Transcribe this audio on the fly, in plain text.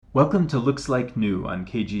Welcome to Looks Like New on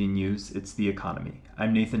KGNU's It's the Economy.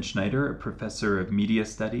 I'm Nathan Schneider, a professor of media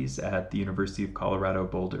studies at the University of Colorado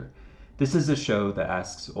Boulder. This is a show that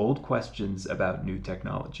asks old questions about new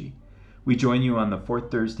technology. We join you on the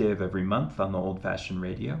fourth Thursday of every month on the Old Fashioned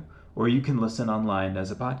Radio, or you can listen online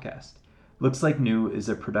as a podcast. Looks Like New is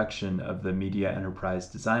a production of the Media Enterprise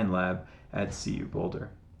Design Lab at CU Boulder.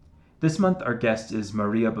 This month, our guest is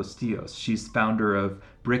Maria Bustillos. She's founder of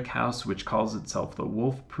Brick House, which calls itself the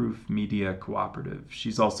Wolf-Proof Media Cooperative.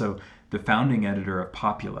 She's also the founding editor of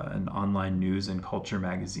Popula, an online news and culture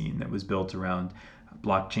magazine that was built around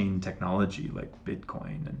blockchain technology like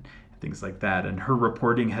Bitcoin and things like that. And her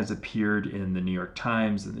reporting has appeared in the New York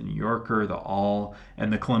Times, and the New Yorker, the Awl,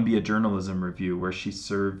 and the Columbia Journalism Review, where she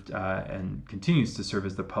served and continues to serve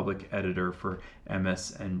as the public editor for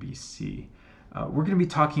MSNBC. We're going to be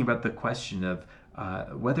talking about the question of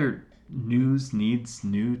whether news needs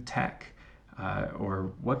new tech,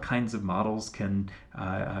 or what kinds of models can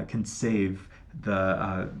save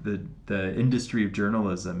the industry of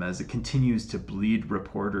journalism as it continues to bleed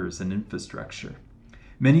reporters and infrastructure.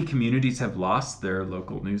 Many communities have lost their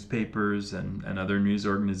local newspapers and other news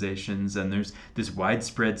organizations, and there's this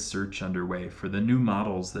widespread search underway for the new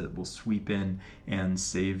models that will sweep in and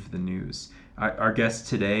save the news. Our guest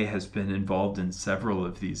today has been involved in several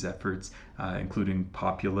of these efforts, including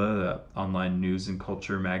Popula, online news and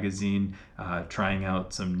culture magazine, trying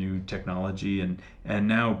out some new technology, and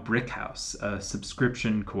now Brick House, a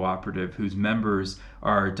subscription cooperative whose members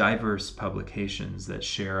are diverse publications that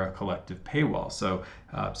share a collective paywall. So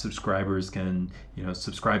subscribers can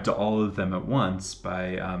subscribe to all of them at once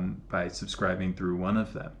by subscribing through one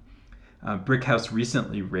of them. Brickhouse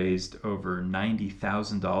recently raised over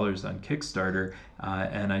 $90,000 on Kickstarter,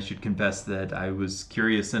 and I should confess that I was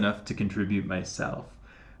curious enough to contribute myself.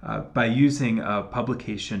 By using a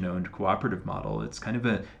publication-owned cooperative model, it's kind of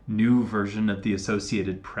a new version of the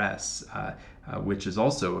Associated Press, which is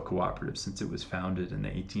also a cooperative since it was founded in the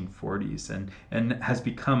 1840s and has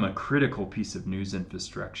become a critical piece of news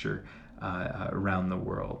infrastructure around the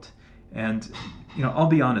world. And I'll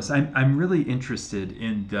be honest, I'm really interested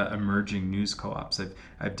in the emerging news co-ops.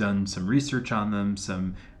 I've done some research on them,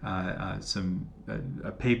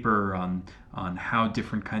 a paper on how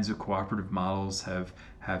different kinds of cooperative models have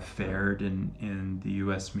fared in the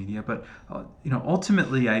U.S. media. But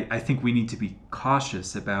ultimately, I think we need to be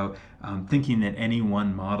cautious about thinking that any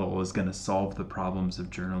one model is going to solve the problems of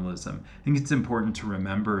journalism. I think it's important to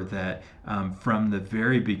remember that from the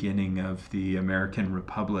very beginning of the American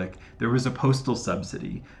Republic, there was a postal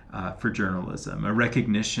subsidy for journalism, a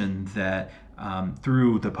recognition that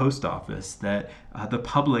through the post office that the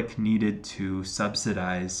public needed to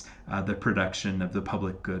subsidize the production of the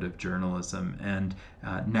public good of journalism. And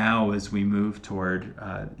now, as we move toward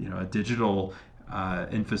a digital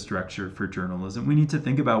infrastructure for journalism, we need to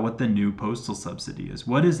think about what the new postal subsidy is.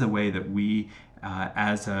 What is the way that we,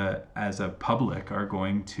 as a public, are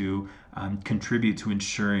going to contribute to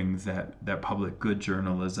ensuring that public good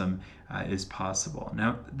journalism is possible?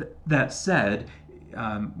 Now, that said,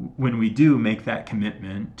 when we do make that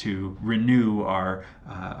commitment to renew our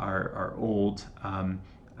old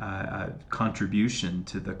contribution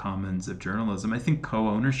to the commons of journalism, I think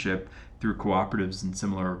co-ownership through cooperatives and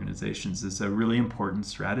similar organizations is a really important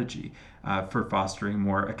strategy for fostering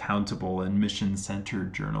more accountable and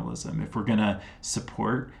mission-centered journalism. If we're going to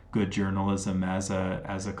support good journalism as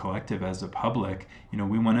a collective, as a public,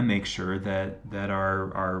 we want to make sure that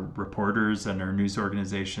our reporters and our news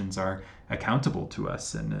organizations are accountable to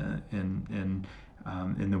us in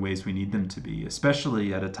the ways we need them to be,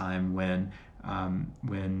 especially at a time when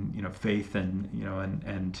faith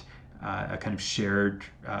and a kind of shared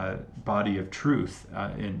body of truth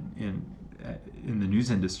in the news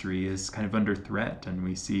industry is kind of under threat, and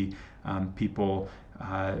we see people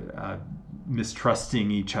mistrusting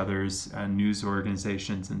each other's news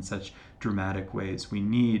organizations in such dramatic ways. We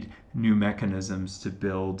need new mechanisms to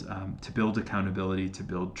build accountability, to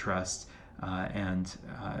build trust, and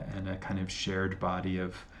a kind of shared body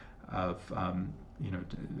of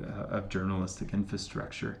journalistic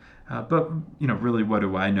infrastructure. But really, what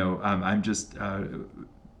do I know? I'm just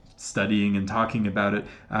studying and talking about it.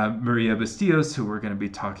 Maria Bustillos, who we're going to be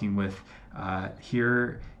talking with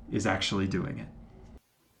here, is actually doing it.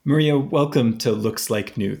 Maria, welcome to Looks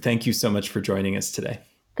Like New. Thank you so much for joining us today.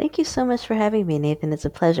 Thank you so much for having me, Nathan. It's a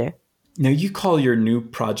pleasure. Now, you call your new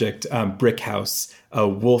project, Brick House, a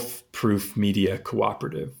wolf-proof media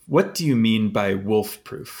cooperative. What do you mean by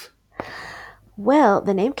wolf-proof? Well,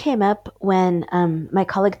 the name came up when my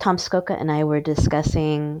colleague Tom Skoka and I were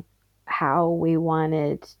discussing how we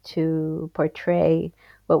wanted to portray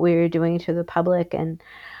what we were doing to the public. And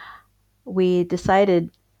we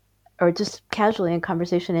decided, or just casually in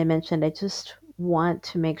conversation, I mentioned, I just want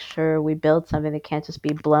to make sure we build something that can't just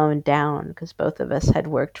be blown down, because both of us had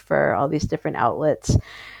worked for all these different outlets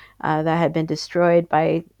that had been destroyed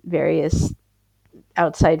by various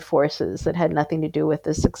outside forces that had nothing to do with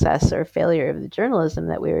the success or failure of the journalism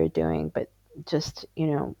that we were doing, but just,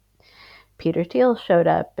 Peter Thiel showed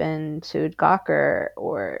up and sued Gawker,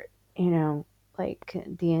 or, like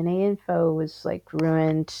DNA Info was like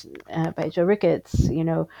ruined by Joe Ricketts,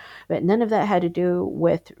 but none of that had to do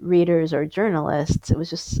with readers or journalists. It was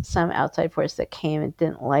just some outside force that came and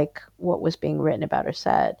didn't like what was being written about or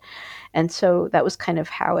said. And so that was kind of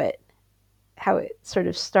how it sort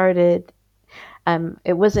of started.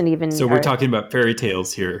 It wasn't even So we're our. talking about fairy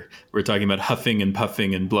tales here. We're talking about huffing and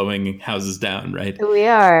puffing and blowing houses down, right? We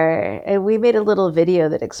are. And we made a little video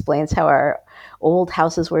that explains how our old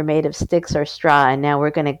houses were made of sticks or straw, and now we're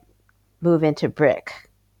going to move into brick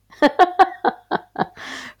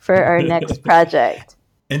for our next project.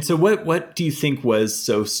 And so, what do you think was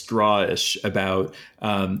so strawish about,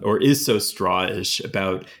 or is so strawish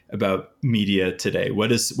about media today?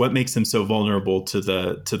 What makes them so vulnerable to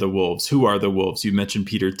the wolves? Who are the wolves? You mentioned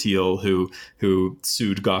Peter Thiel, who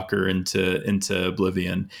sued Gawker into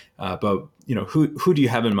oblivion. But who do you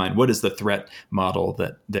have in mind? What is the threat model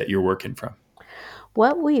that you're working from?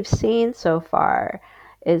 What we've seen so far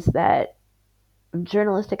is that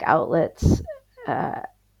journalistic outlets uh,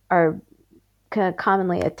 are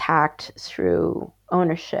commonly attacked through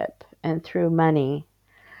ownership and through money.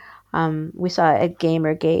 We saw at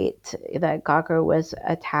Gamergate that Gawker was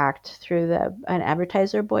attacked through an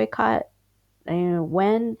advertiser boycott. And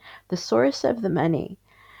when the source of the money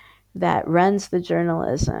that runs the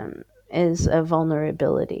journalism is a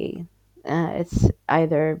vulnerability, it's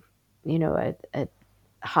either a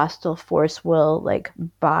hostile force will like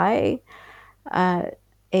buy uh,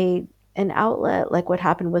 a an outlet, like what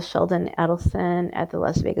happened with Sheldon Adelson at the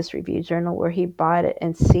Las Vegas Review Journal, where he bought it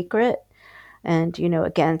in secret and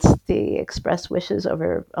against the express wishes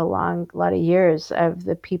over a lot of years of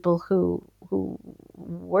the people who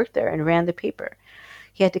worked there and ran the paper.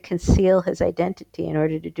 He had to conceal his identity in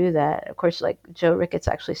order to do that. Of course, like Joe Ricketts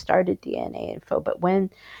actually started DNA Info, but when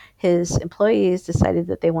his employees decided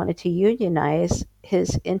that they wanted to unionize,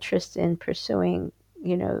 his interest in pursuing,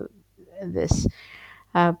 this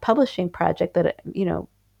publishing project that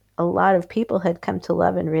a lot of people had come to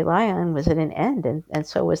love and rely on was at an end, and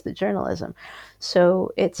so was the journalism.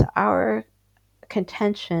 So it's our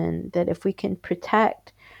contention that if we can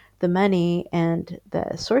protect the money and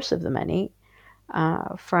the source of the money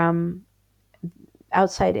from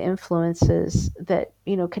outside influences that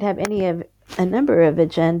could have any of a number of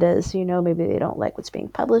agendas. Maybe they don't like what's being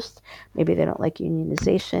published, maybe they don't like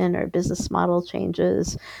unionization or business model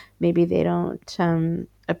changes, maybe they don't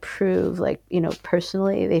approve, like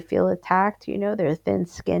personally they feel attacked, they're a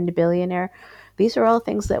thin-skinned billionaire. These are all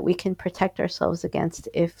things that we can protect ourselves against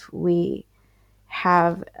if we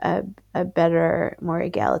have a better, more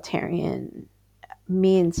egalitarian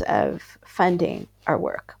means of funding our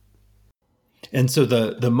work. And so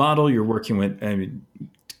the model you're working with, I mean,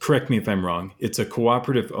 correct me if I'm wrong, it's a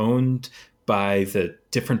cooperative owned by the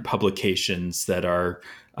different publications that are,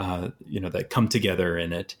 that come together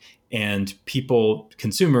in it. And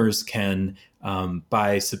consumers can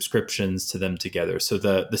buy subscriptions to them together. So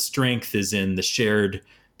the strength is in the shared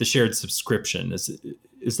subscription.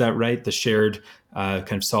 Is that right? The shared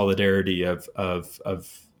kind of solidarity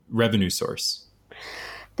of revenue source.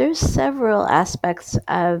 There's several aspects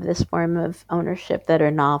of this form of ownership that are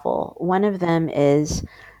novel. One of them is,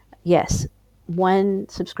 yes, one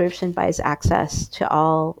subscription buys access to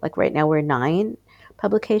all, like right now we're 9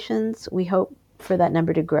 publications. We hope for that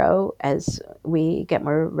number to grow as we get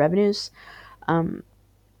more revenues. Um,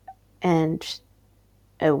 and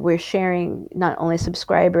we're sharing not only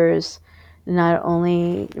subscribers, not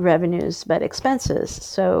only revenues, but expenses.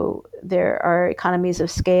 So there are economies of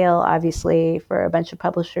scale, obviously, for a bunch of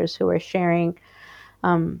publishers who are sharing,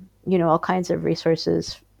 all kinds of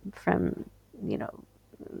resources from,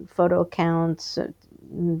 photo accounts,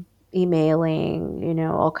 emailing,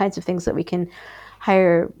 all kinds of things that we can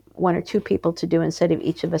hire 1 or 2 people to do instead of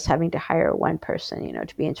each of us having to hire one person,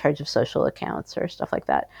 to be in charge of social accounts or stuff like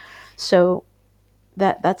that. So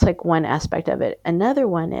that's like one aspect of it. Another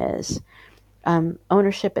one is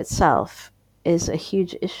ownership itself is a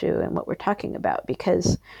huge issue in what we're talking about,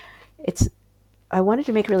 because I wanted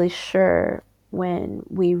to make really sure when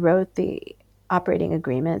we wrote the operating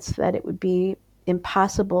agreements that it would be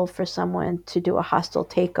impossible for someone to do a hostile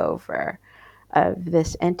takeover of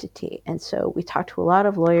this entity. And so we talked to a lot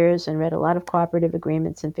of lawyers and read a lot of cooperative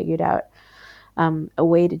agreements and figured out a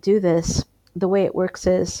way to do this. The way it works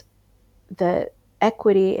is the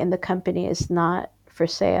equity in the company is not for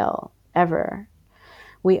sale ever.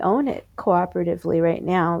 We own it cooperatively right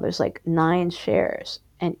now. There's like 9 shares,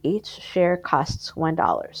 and each share costs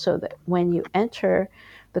 $1. So that when you enter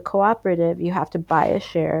the cooperative, you have to buy a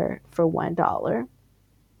share for $1.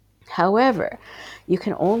 However, you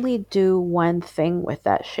can only do one thing with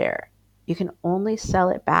that share. You can only sell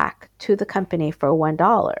it back to the company for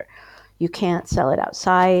 $1. You can't sell it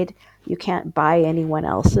outside. You can't buy anyone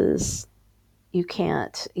else's. You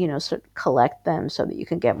can't, sort of collect them so that you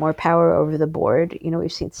can get more power over the board. We've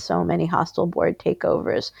seen so many hostile board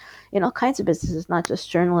takeovers in all kinds of businesses, not just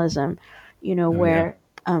journalism, Oh yeah. where,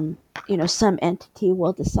 some entity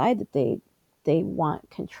will decide that they want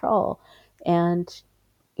control. And,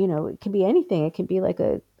 it can be anything. It can be like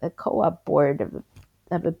a co-op board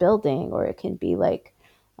of a building, or it can be like,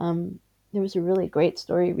 there was a really great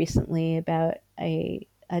story recently about a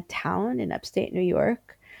town in upstate New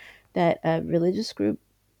York that a religious group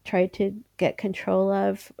tried to get control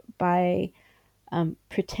of by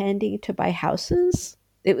pretending to buy houses.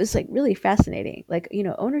 It was like really fascinating, like,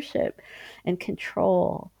 ownership and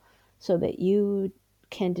control, so that you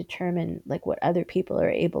can determine like what other people are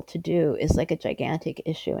able to do is like a gigantic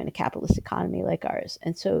issue in a capitalist economy like ours.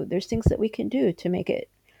 And so there's things that we can do to make it,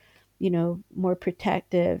 more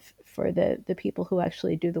protective for the people who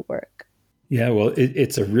actually do the work. Yeah, well,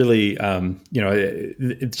 it's a really,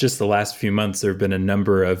 it's just the last few months there have been a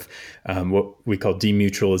number of what we call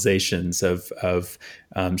demutualizations of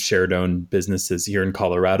shared owned businesses here in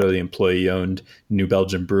Colorado. The employee owned New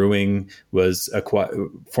Belgium Brewing was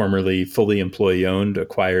formerly fully employee owned,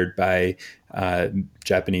 acquired by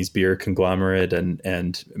Japanese beer conglomerate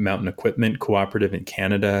and Mountain Equipment Cooperative in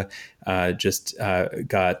Canada. Just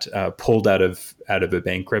got pulled out of a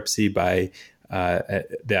bankruptcy by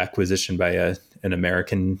the acquisition by an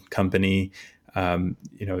American company.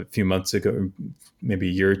 A few months ago, maybe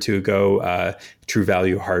a year or two ago, True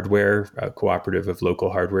Value Hardware, a cooperative of local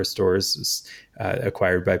hardware stores, was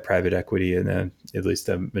acquired by private equity in at least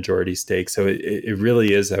a majority stake. So it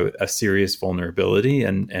really is a serious vulnerability,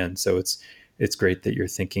 and so it's great that you're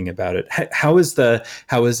thinking about it. How is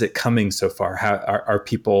it coming so far? How are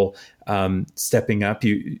people stepping up?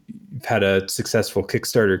 You've had a successful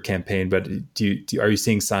Kickstarter campaign, but are you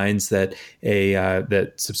seeing signs that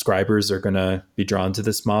that subscribers are going to be drawn to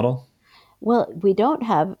this model? Well, we don't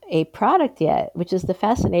have a product yet, which is the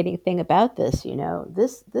fascinating thing about this.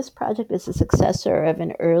 This project is a successor of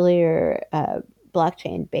an earlier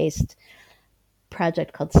blockchain based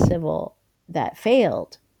project called Civil that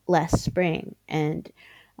failed last spring. And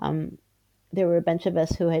um, there were a bunch of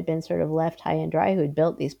us who had been sort of left high and dry, who had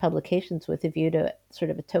built these publications with a view to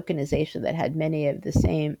sort of a tokenization that had many of the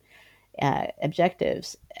same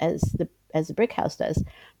objectives as the Brick House does.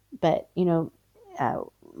 But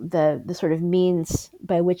the sort of means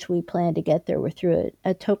by which we plan to get there were through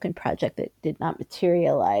a token project that did not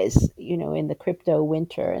materialize, in the crypto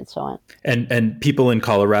winter and so on. And people in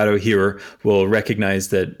Colorado here will recognize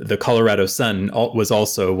that the Colorado Sun was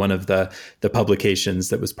also one of the publications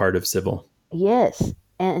that was part of Civil. Yes,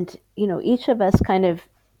 and each of us kind of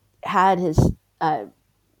had his uh,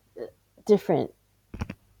 different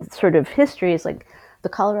sort of histories. Like the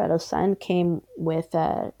Colorado Sun came with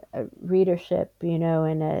a readership,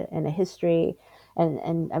 and a history,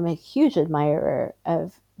 and I'm a huge admirer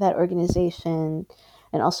of that organization.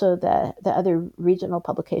 And also the other regional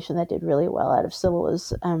publication that did really well out of Civil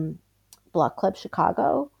was Block Club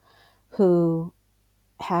Chicago, who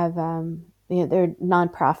have they're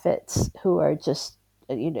nonprofits who are just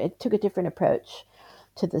it took a different approach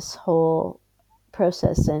to this whole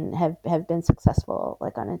process and have been successful,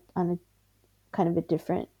 like on a kind of a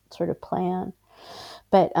different sort of plan.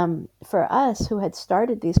 But for us who had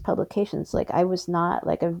started these publications, like I was not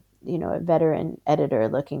like a veteran editor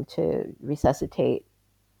looking to resuscitate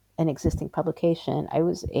an existing publication. I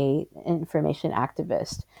was an information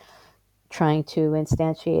activist trying to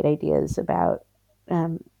instantiate ideas about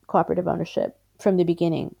cooperative ownership from the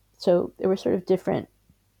beginning. So there were sort of different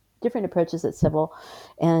approaches at Civil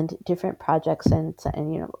and different projects, and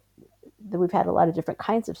we've had a lot of different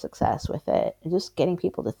kinds of success with it. And just getting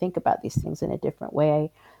people to think about these things in a different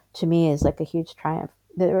way, to me, is like a huge triumph.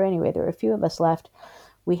 There were a few of us left.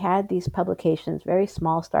 We had these publications, very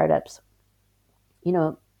small startups, you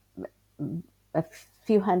know, a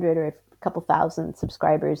few hundred or a couple thousand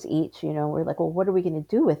subscribers each. We're like, well, what are we going to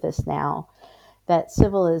do with this now that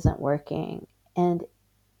Civil isn't working? And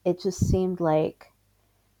it just seemed like,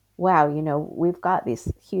 wow, we've got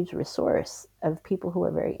this huge resource of people who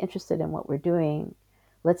are very interested in what we're doing.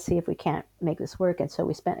 Let's see if we can't make this work. And so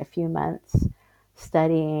we spent a few months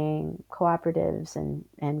studying cooperatives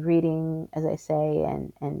and reading, as I say,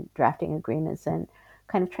 and drafting agreements and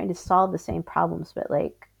kind of trying to solve the same problems, but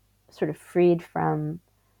like sort of freed from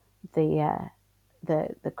the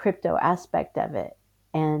the crypto aspect of it.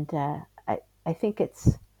 And I think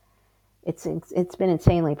it's been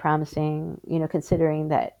insanely promising, considering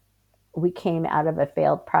that we came out of a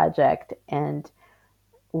failed project and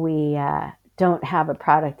we don't have a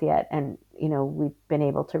product yet, and we've been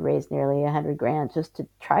able to raise nearly 100 grand just to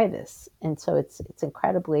try this, and so it's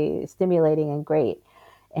incredibly stimulating and great.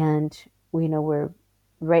 And we're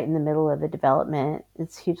right in the middle of the development.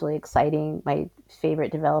 It's hugely exciting. My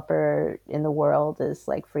favorite developer in the world is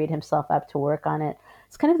like freed himself up to work on it.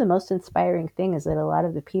 It's kind of the most inspiring thing, is that a lot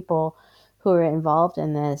of the people who are involved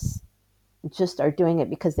in this just are doing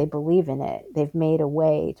it because they believe in it. They've made a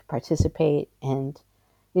way to participate, and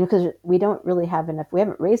because we don't really have enough, we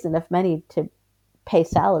haven't raised enough money to pay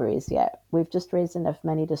salaries yet. We've just raised enough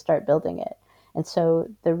money to start building it. And so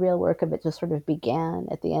the real work of it just sort of began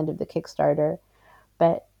at the end of the Kickstarter.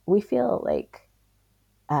 But we feel like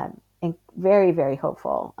very, very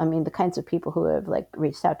hopeful. I mean, the kinds of people who have like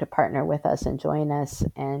reached out to partner with us and join us,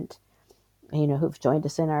 and who've joined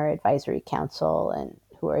us in our advisory council and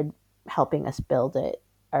who are helping us build it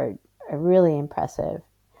are really impressive.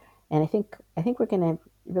 And I think we're going to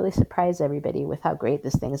really surprise everybody with how great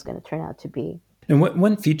this thing is going to turn out to be. And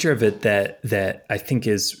one feature of it that I think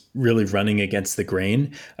is really running against the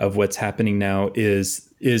grain of what's happening now is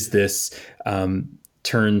this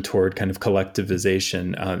turn toward kind of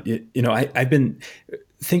collectivization. I've been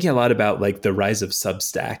thinking a lot about like the rise of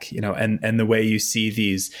Substack, and the way you see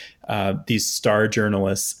these star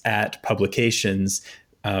journalists at publications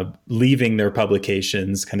leaving their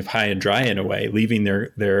publications kind of high and dry in a way, leaving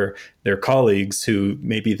their colleagues who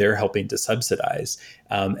maybe they're helping to subsidize,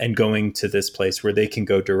 and going to this place where they can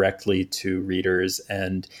go directly to readers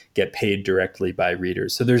and get paid directly by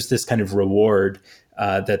readers. So there's this kind of reward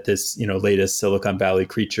that this latest Silicon Valley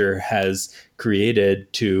creature has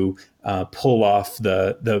created to pull off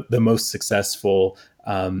the most successful,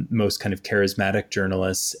 most kind of charismatic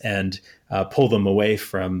journalists and pull them away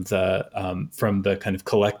from the kind of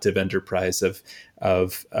collective enterprise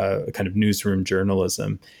of kind of newsroom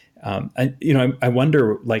journalism. I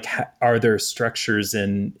wonder, like, are there structures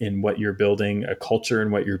in what you're building, a culture in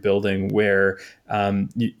what you're building, where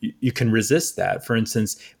you can resist that? For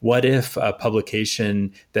instance, what if a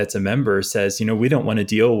publication that's a member says, we don't want to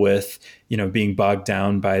deal with, being bogged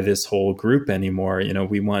down by this whole group anymore.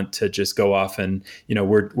 We want to just go off and,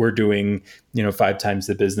 we're doing, 5 times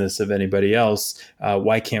the business of anybody else.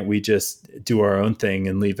 Why can't we just do our own thing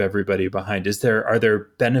and leave everybody behind? Are there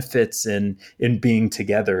benefits in being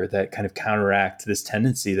together that kind of counteract this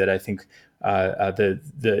tendency that I think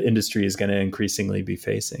the industry is going to increasingly be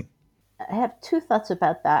facing? I have two thoughts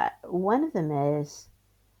about that. One of them is,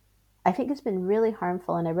 I think it's been really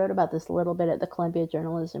harmful, and I wrote about this a little bit at the Columbia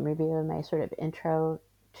Journalism Review in my sort of intro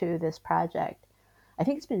to this project. I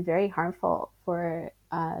think it's been very harmful for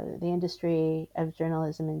the industry of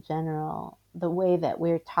journalism in general, the way that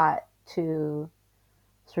we're taught to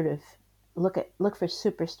sort of look for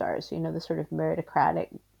superstars, the sort of meritocratic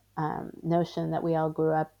notion that we all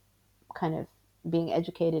grew up kind of being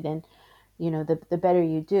educated in. The better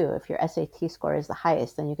you do, if your SAT score is the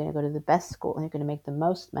highest, then you're going to go to the best school and you're going to make the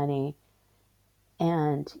most money,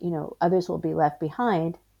 and others will be left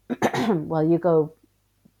behind while you go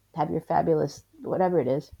have your fabulous whatever it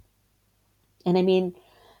is. And I mean,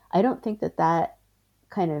 I don't think that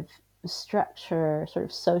kind of structure, sort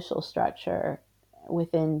of social structure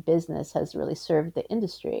within business, has really served the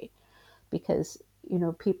industry, because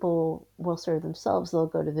people will serve themselves. They'll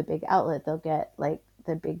go to the big outlet, they'll get like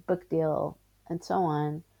the big book deal and so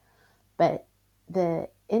on. But the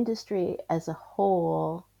industry as a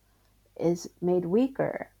whole is made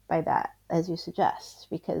weaker by that, as you suggest,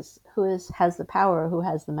 because has the power, who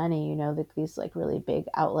has the money? These like really big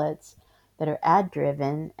outlets that are ad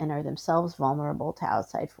driven and are themselves vulnerable to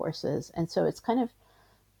outside forces. And so it's kind of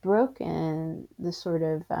broken the sort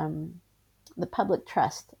of the public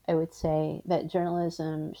trust, I would say, that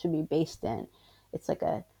journalism should be based in. It's like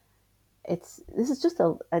this is just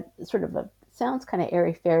a sort of sounds kind of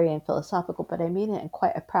airy fairy and philosophical, but I mean it in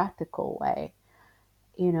quite a practical way.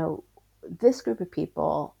 This group of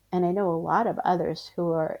people, and I know a lot of others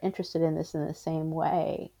who are interested in this in the same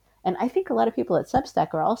way. And I think a lot of people at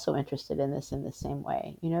Substack are also interested in this in the same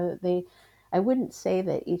way. I wouldn't say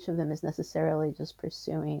that each of them is necessarily just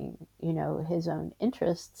pursuing, his own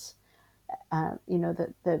interests.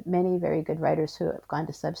 The many very good writers who have gone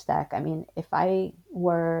to Substack. I mean, if I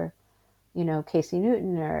were, Casey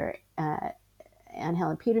Newton or Anne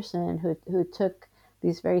Helen Petersen, who took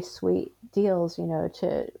these very sweet deals,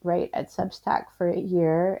 to write at Substack for a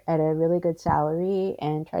year at a really good salary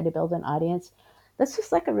and try to build an audience. That's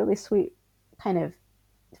just like a really sweet kind of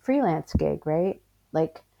freelance gig, right?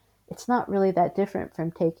 Like, it's not really that different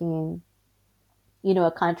from taking,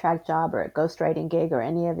 a contract job or a ghostwriting gig or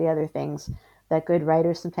any of the other things that good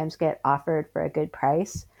writers sometimes get offered for a good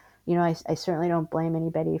price. I certainly don't blame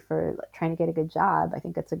anybody for trying to get a good job. I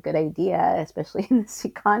think it's a good idea, especially in this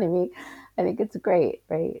economy. I think it's great,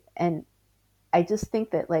 right? And I just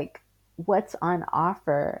think that, like, what's on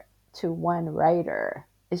offer to one writer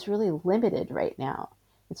is really limited right now.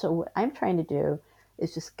 And so what I'm trying to do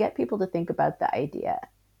is just get people to think about the idea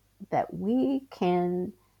that we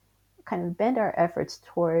can kind of bend our efforts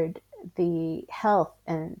toward the health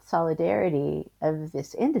and solidarity of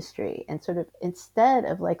this industry, and sort of, instead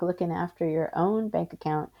of like looking after your own bank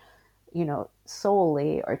account,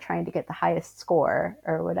 solely, or trying to get the highest score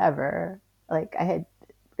or whatever. Like, I had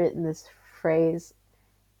written this phrase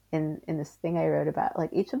in this thing I wrote about, like,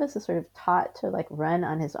 each of us is sort of taught to like run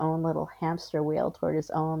on his own little hamster wheel toward his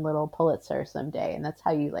own little Pulitzer someday, and that's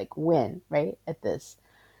how you like win, right, at this.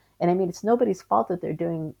 And I mean, it's nobody's fault that they're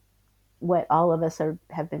doing what all of us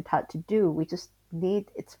have been taught to do. We just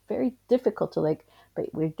need, it's very difficult to like,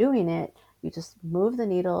 but we're doing it. You just move the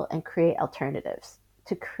needle and create alternatives.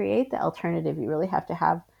 To create the alternative, you really have to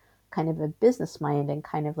have kind of a business mind and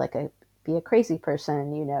kind of like be a crazy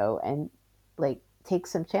person, and like take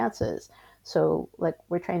some chances. So like,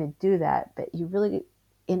 we're trying to do that, but you really,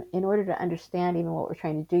 in order to understand even what we're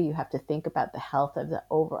trying to do, you have to think about the health of the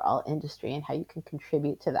overall industry and how you can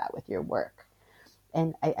contribute to that with your work.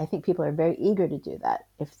 And I think people are very eager to do that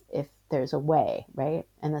if there's a way, right?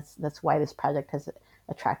 And that's why this project has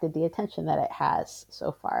attracted the attention that it has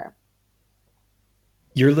so far.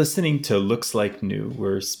 You're listening to Looks Like New.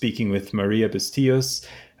 We're speaking with Maria Bustillos.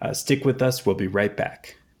 Stick with us. We'll be right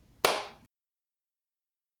back.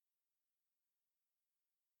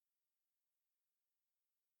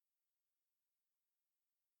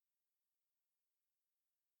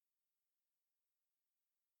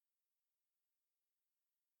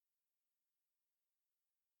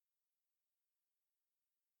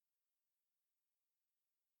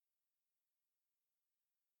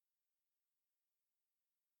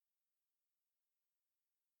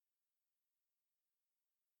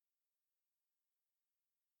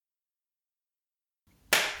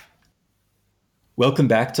 Welcome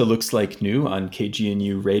back to Looks Like New on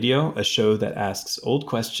KGNU Radio, a show that asks old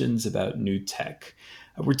questions about new tech.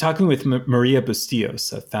 We're talking with Maria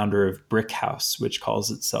Bustillos, a founder of Brickhouse, which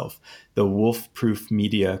calls itself the Wolf-Proof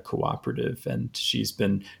Media Cooperative. And she's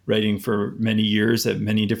been writing for many years at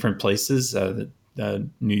many different places, the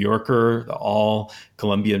New Yorker, the All,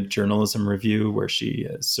 Columbia Journalism Review, where she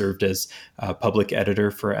served as public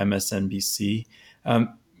editor for MSNBC.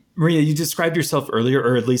 Maria, you described yourself earlier,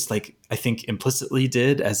 or at least, like, I think implicitly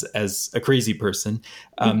did, as a crazy person.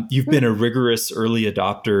 You've been a rigorous early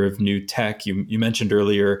adopter of new tech. You mentioned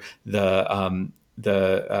earlier the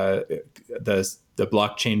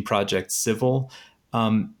blockchain project Civil.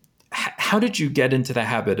 How did you get into the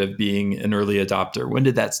habit of being an early adopter? When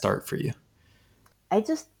did that start for you? I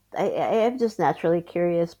am just naturally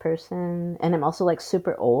curious person, and I'm also like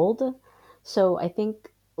super old. So I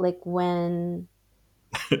think, like, when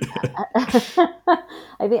I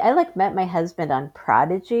mean, I like met my husband on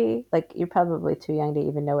Prodigy. Like, you're probably too young to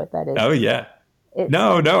even know what that is. Oh yeah. It's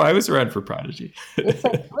No, I was around for Prodigy. it's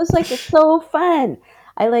like, it was like, it's so fun.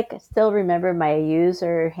 I like still remember my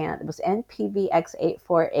user hand. It was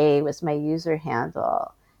NPVX84A was my user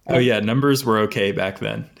handle, Oh and yeah, numbers were okay back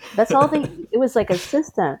then. that's all they. It was like a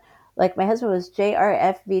system. Like, my husband was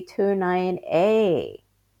JRFV29A.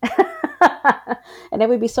 And I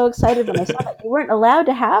would be so excited when I saw that. You weren't allowed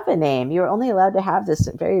to have a name. You were only allowed to have this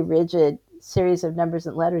very rigid series of numbers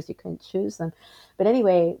and letters. You couldn't choose them. But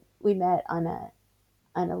anyway, we met on a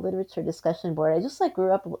literature discussion board. I just like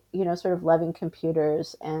grew up, sort of loving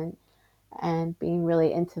computers and being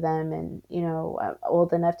really into them, and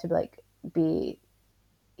old enough to like be,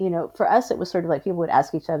 for us it was sort of like people would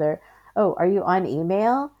ask each other, "Oh, are you on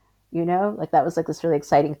email?" Like, that was like this really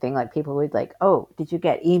exciting thing. Like, people would like, "Oh, did you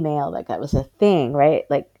get email?" Like, that was a thing, right?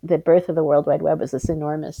 Like, the birth of the World Wide Web was this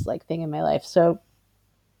enormous like thing in my life. So,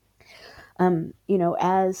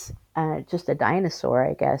 as just a dinosaur,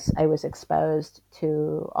 I guess I was exposed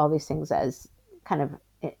to all these things as kind of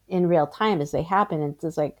in real time as they happen, and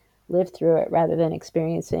just like live through it rather than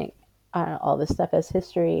experiencing all this stuff as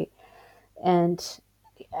history. And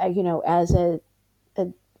as a,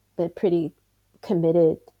 a pretty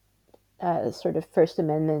committed sort of First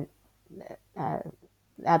Amendment uh,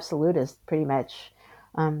 absolutist pretty much.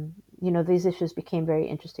 These issues became very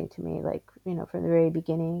interesting to me, like, from the very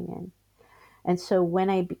beginning. And so when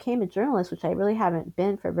I became a journalist, which I really haven't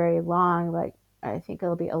been for very long, like I think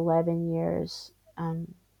it'll be 11 years,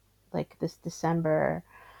 like this December.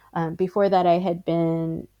 Before that, I had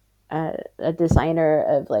been a designer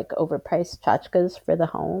of like overpriced tchotchkes for the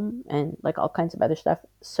home and like all kinds of other stuff.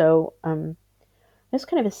 So I was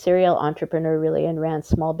kind of a serial entrepreneur, really, and ran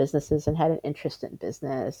small businesses and had an interest in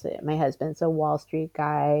business. My husband's a Wall Street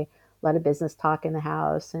guy, a lot of business talk in the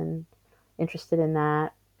house, and interested in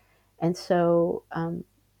that. And so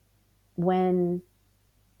when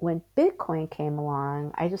Bitcoin came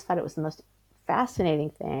along, I just thought it was the most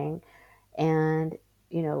fascinating thing. And,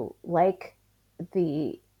 like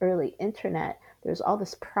the early internet, there's all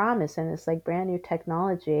this promise and this like brand new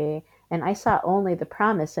technology. And I saw only the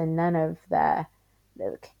promise and none of the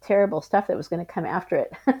terrible stuff that was going to come after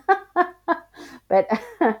it. but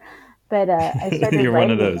I started You're one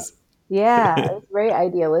of writing. those. Yeah, I was very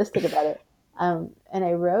idealistic about it. And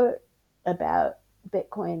I wrote about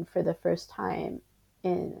Bitcoin for the first time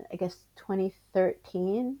in, I guess,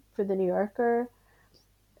 2013 for the New Yorker.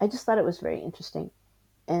 I just thought it was very interesting.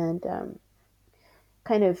 And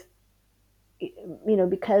kind of,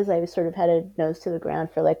 because I sort of had a nose to the ground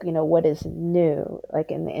for like, what is new,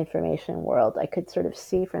 like in the information world, I could sort of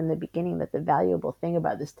see from the beginning that the valuable thing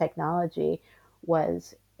about this technology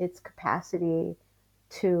was its capacity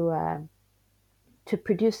to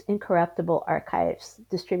produce incorruptible archives,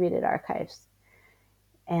 distributed archives.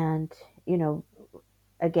 And, you know,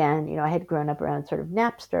 again, I had grown up around sort of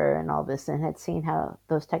Napster and all this and had seen how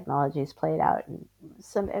those technologies played out. And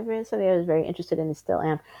something I was very interested in and still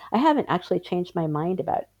am. I haven't actually changed my mind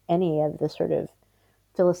about any of the sort of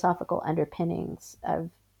philosophical underpinnings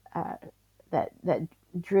of that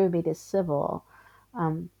drew me to civil.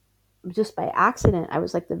 Um, just by accident, I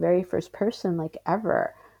was like the very first person, like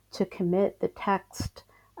ever, to commit the text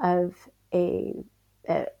of a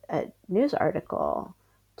news article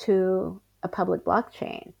to a public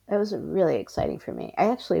blockchain. That was really exciting for me. I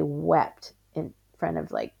actually wept in front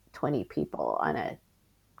of like 20 people on a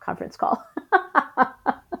conference call.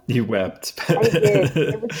 You wept I did.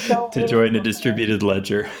 It was so to join a meaningful for me. distributed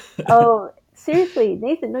ledger. Oh, seriously,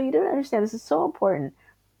 Nathan, no, you don't understand. This is so important.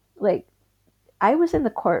 Like, I was in the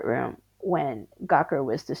courtroom when Gawker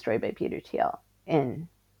was destroyed by Peter Thiel in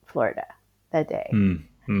Florida that day. Mm,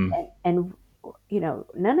 mm. And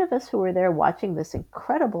none of us who were there watching this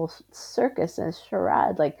incredible circus and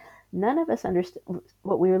charade, like, none of us understood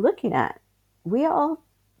what we were looking at. We all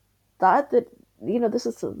thought that, this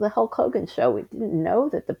is the Hulk Hogan show. We didn't know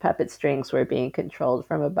that the puppet strings were being controlled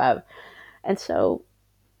from above. And so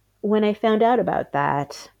when I found out about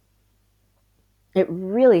that, it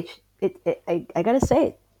really, I got to say,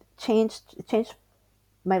 it changed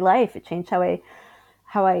my life. It changed how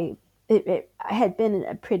I had been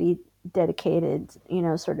a pretty dedicated,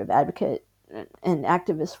 sort of advocate and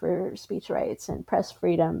activist for speech rights and press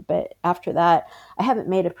freedom. But after that, I haven't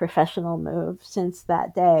made a professional move since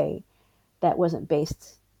that day that wasn't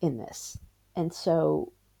based in this. And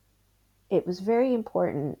so it was very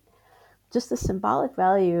important, just the symbolic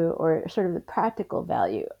value or sort of the practical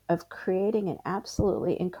value of creating an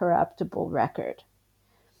absolutely incorruptible record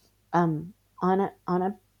um, on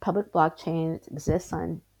a public blockchain. It exists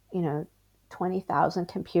on, you know 20,000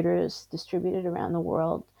 computers distributed around the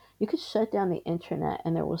world. You could shut down the internet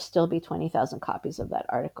and there will still be 20,000 copies of that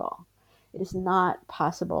article. It is not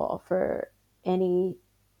possible for any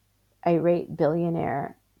irate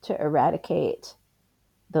billionaire to eradicate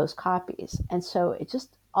those copies. And so it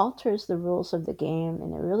just alters the rules of the game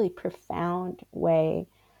in a really profound way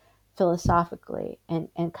philosophically, and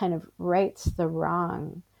kind of rights the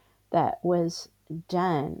wrong that was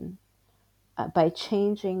done by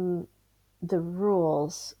changing the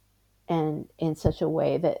rules and in such a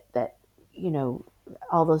way that you know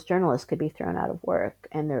all those journalists could be thrown out of work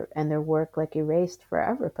and their work like erased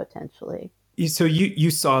forever potentially. So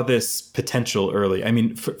you saw this potential early. I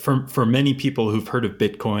mean, for many people who've heard of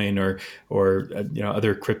Bitcoin or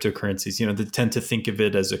other cryptocurrencies, they tend to think of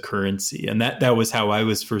it as a currency, and that was how I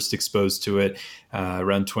was first exposed to it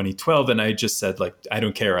around 2012. And I just said, like, I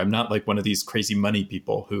don't care. I'm not like one of these crazy money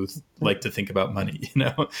people who like to think about money.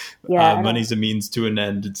 Yeah, I don't. Money's a means to an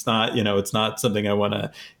end. It's not it's not something I want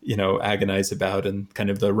to agonize about in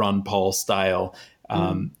kind of the Ron Paul style.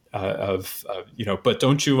 Mm. But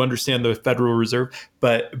don't you understand the Federal Reserve?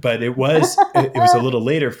 But it was a little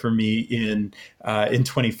later for me in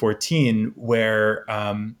 2014 where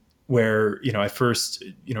I first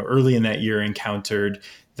early in that year encountered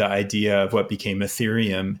the idea of what became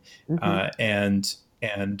Ethereum, Hmm. and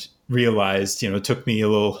and realized, it took me a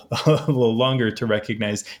little a little longer to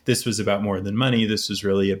recognize this was about more than money. This was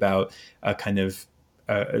really about a kind of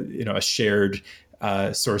a shared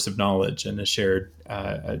source of knowledge and a shared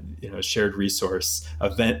resource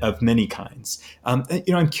of many kinds.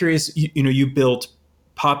 I'm curious. You built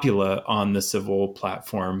Popula on the Civil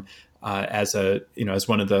platform as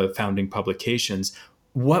one of the founding publications.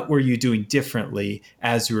 What were you doing differently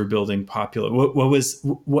as you were building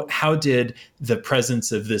Popula? How did the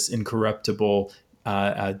presence of this incorruptible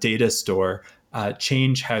data store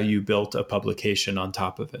change how you built a publication on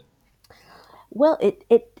top of it? Well,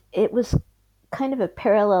 it was kind of a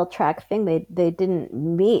parallel track thing. They didn't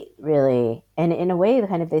meet really, and in a way,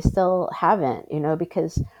 kind of they still haven't.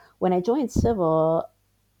 Because when I joined Civil,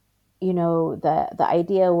 the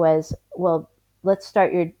idea was, well, let's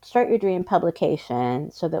start your dream publication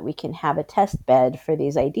so that we can have a test bed for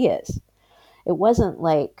these ideas. It wasn't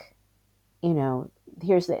like, you know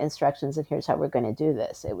here's the instructions and here's how we're going to do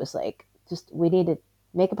this. It was like, just, we need to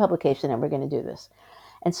make a publication and we're going to do this.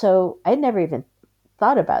 And so I'd never even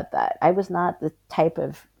thought about that. I was not the type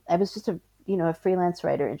of I was just a freelance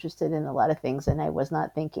writer interested in a lot of things, and I was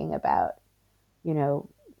not thinking about you know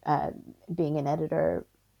uh, being an editor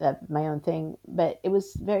of my own thing. But it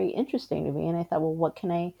was very interesting to me, and I thought, well, what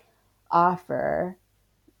can I offer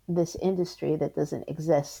this industry that doesn't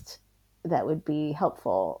exist that would be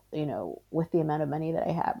helpful, with the amount of money that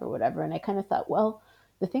I have or whatever. And I kind of thought, well,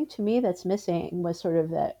 the thing to me that's missing was sort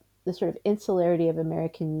of that the sort of insularity of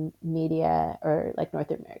American media, or like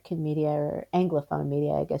North American media or Anglophone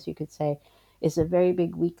media, I guess you could say, is a very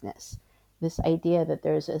big weakness. This idea that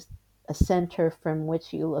there's a center from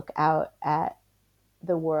which you look out at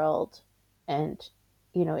the world, and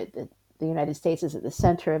the United States is at the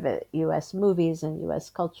center of it. U.S. movies and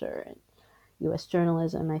U.S. culture and U.S.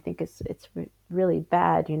 journalism. I think it's really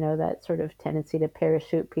bad. That sort of tendency to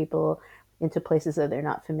parachute people into places that they're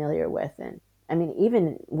not familiar with. And I mean,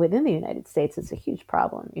 even within the United States, it's a huge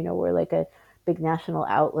problem. Where like a big national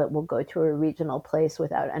outlet will go to a regional place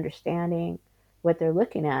without understanding what they're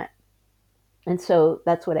looking at. And so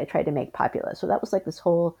that's what I tried to make popular. So that was like this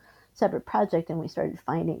whole separate project, and we started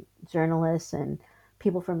finding journalists and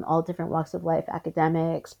people from all different walks of life,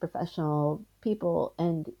 academics, professional people,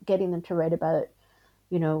 and getting them to write about,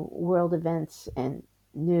 world events and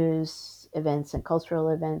news events and cultural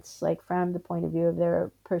events, like from the point of view of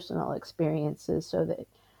their personal experiences, so that,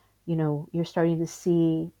 you're starting to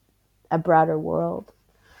see a broader world.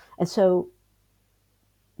 And so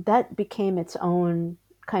that became its own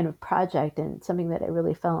kind of project and something that I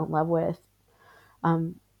really fell in love with.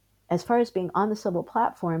 Um, as far as being on the Civil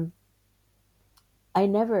platform, it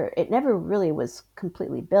never really was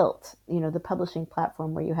completely built. The publishing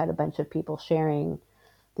platform where you had a bunch of people sharing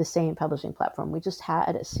the same publishing platform. We just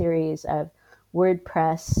had a series of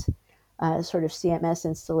WordPress, sort of CMS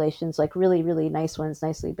installations, like really, really nice ones,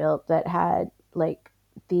 nicely built, that had like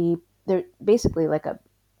they're basically like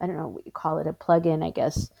I don't know what you call it, a plugin, I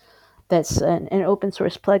guess, that's an open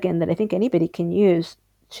source plugin that I think anybody can use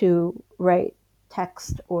to write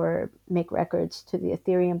text or make records to the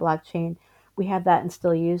Ethereum blockchain. We have that and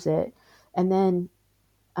still use it. And then,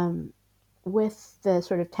 um, with the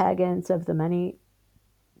sort of tag ends of the money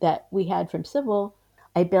that we had from Civil,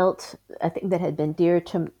 I built a thing that had been dear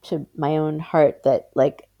to my own heart, that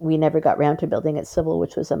like we never got around to building at Civil,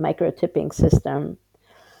 which was a micro tipping system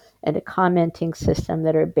and a commenting system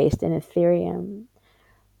that are based in Ethereum.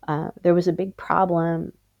 There was a big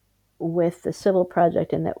problem with the Civil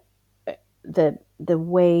project, in that the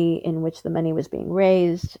way in which the money was being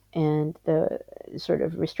raised and the sort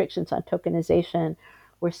of restrictions on tokenization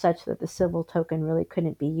were such that the Civil token really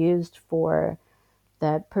couldn't be used for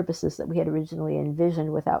the purposes that we had originally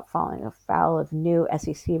envisioned, without falling afoul of new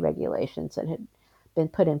SEC regulations that had been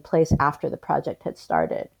put in place after the project had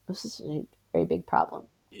started. This is a very big problem.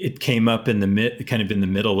 It came up in the kind of in the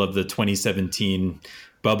middle of the 2017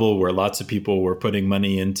 bubble, where lots of people were putting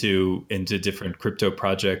money into different crypto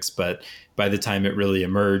projects, but by the time it really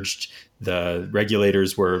emerged, the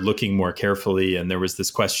regulators were looking more carefully, and there was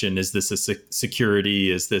this question: is this a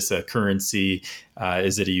security? Is this a currency?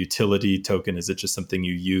 Is it a utility token? Is it just something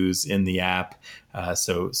you use in the app?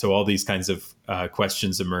 So all these kinds of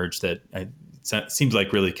questions emerged that seems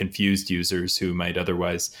like really confused users who might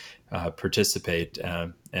otherwise participate.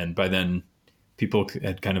 And by then, people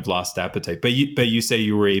had kind of lost appetite. But you say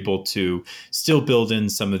you were able to still build in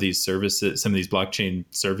some of these services, some of these blockchain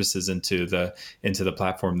services into the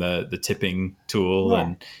platform, the tipping tool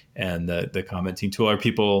Yeah. and the commenting tool. Are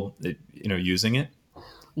people using it?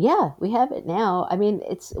 Yeah, we have it now. I mean,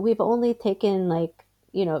 we've only taken like,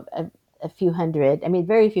 a few hundred. I mean,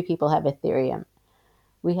 very few people have Ethereum.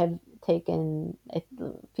 We have taken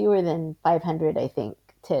fewer than 500, I think,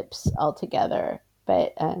 tips altogether.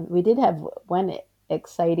 But we did have one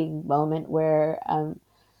exciting moment where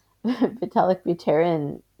Vitalik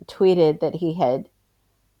Buterin tweeted that he had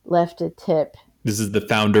left a tip. This is the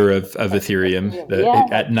founder of Ethereum Yeah,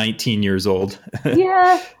 at 19 years old.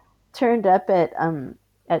 yeah, turned up at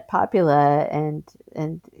Popula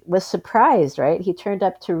and was surprised, right? He turned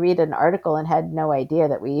up to read an article and had no idea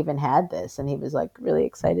that we even had this, and he was like really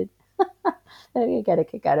excited. You get a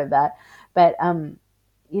kick out of that. But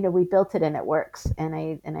we built it and it works, and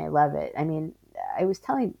I love it. I mean, I was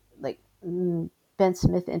telling like Ben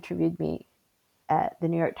Smith interviewed me at the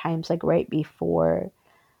New York Times like right before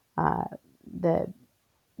uh, the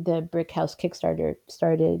the Brick House Kickstarter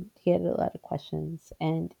started. He had a lot of questions,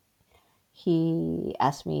 and he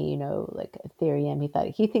asked me, like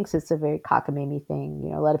Ethereum. He thinks it's a very cockamamie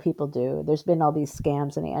thing. A lot of people do. There's been all these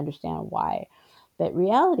scams, and I understand why. But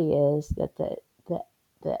reality is that the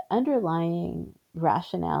the underlying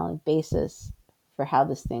rationale and basis for how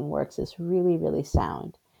this thing works is really, really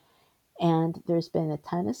sound. And there's been a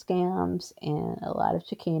ton of scams and a lot of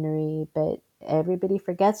chicanery, but everybody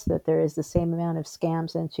forgets that there is the same amount of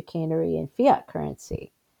scams and chicanery in fiat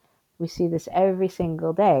currency. We see this every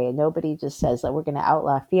single day, and nobody just says that we're going to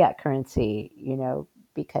outlaw fiat currency,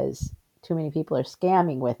 because too many people are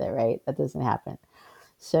scamming with it, right? That doesn't happen.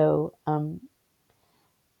 So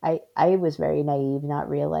I was very naive, not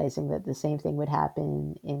realizing that the same thing would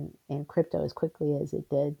happen in crypto as quickly as it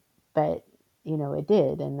did. But it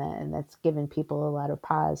did, and that's given people a lot of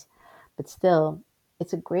pause. But still,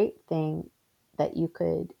 it's a great thing that you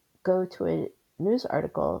could go to a news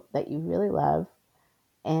article that you really love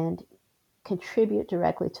and contribute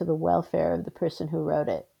directly to the welfare of the person who wrote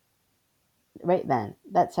it right then,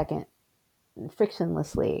 that second,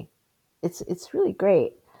 frictionlessly. It's really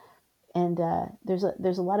great. And there's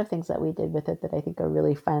a lot of things that we did with it that I think are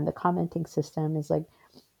really fun. The commenting system is like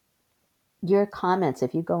your comments.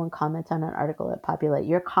 If you go and comment on an article at Populate,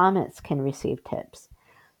 your comments can receive tips.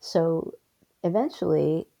 So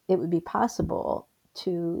eventually, it would be possible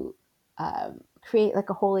to create like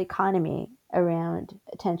a whole economy around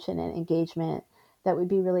attention and engagement that would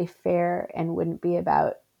be really fair and wouldn't be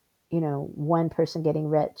about one person getting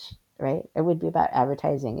rich, right? It would be about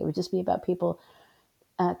advertising. It would just be about people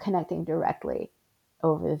connecting directly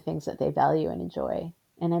over the things that they value and enjoy.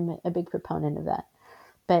 And I'm a big proponent of that.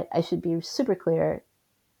 But I should be super clear,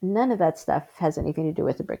 none of that stuff has anything to do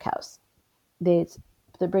with the Brick House. The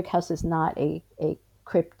Brick House is not a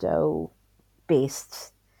crypto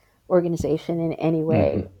based organization in any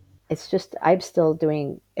way. Mm-hmm. It's just I'm still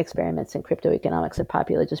doing experiments in crypto economics at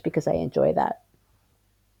Popular just because I enjoy that.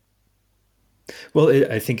 Well,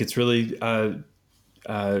 I think it's really, it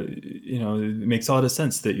makes a lot of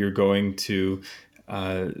sense that you're going to,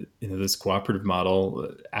 this cooperative model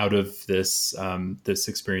out of this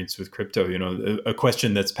experience with crypto. A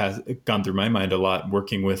question that's gone through my mind a lot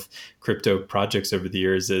working with crypto projects over the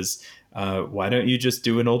years is, why don't you just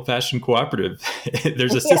do an old-fashioned cooperative?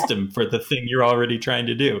 There's a Yeah, system for the thing you're already trying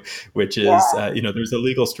to do, which is, yeah. there's a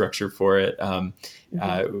legal structure for it.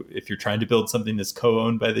 Mm-hmm. If you're trying to build something that's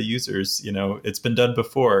co-owned by the users, it's been done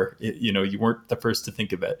before. You weren't the first to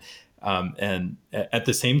think of it. And at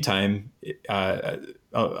the same time,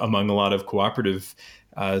 among a lot of cooperative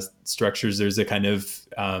structures, there's a kind of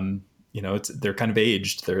they're kind of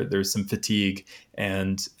aged. There's some fatigue,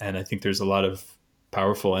 and I think there's a lot of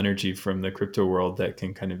powerful energy from the crypto world that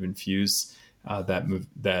can kind of infuse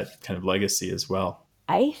that kind of legacy as well.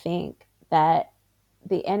 I think that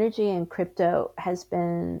the energy in crypto has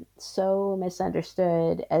been so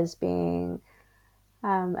misunderstood as being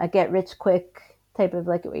a get rich quick type of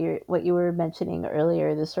like what you were mentioning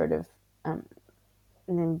earlier, the sort of um,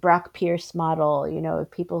 Brock Pierce model,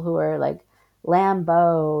 of people who are like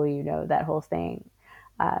Lambo, that whole thing.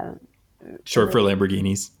 Um, Short for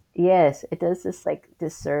Lamborghinis. yes, it does this like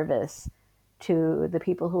disservice to the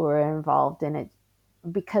people who are involved in it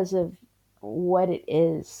because of what it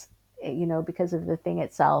is, because of the thing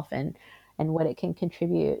itself and what it can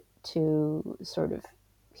contribute to sort of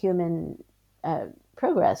human uh,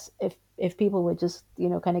 progress. If people would just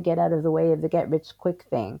kind of get out of the way of the get rich quick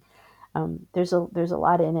thing, there's a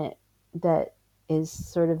lot in it that is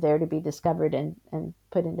sort of there to be discovered and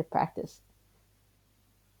put into practice.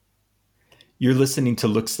 You're listening to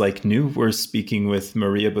Looks Like New. We're speaking with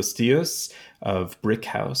Maria Bustillos of Brick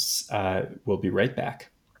House. We'll be right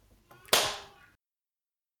back.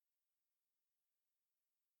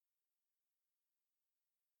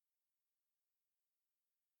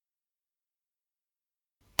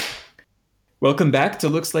 Welcome back to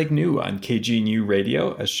Looks Like New on KGNU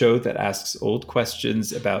Radio, a show that asks old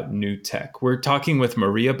questions about new tech. We're talking with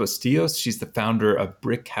Maria Bustillos. She's the founder of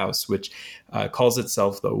Brick House, which calls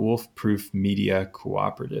itself the Wolf-Proof Media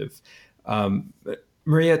Cooperative.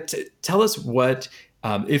 Maria, tell us what,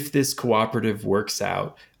 if this cooperative works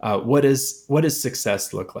out, what does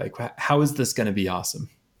success look like? How is this going to be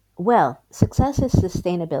awesome? Well, success is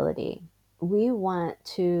sustainability. We want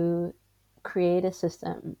to create a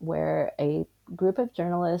system where a group of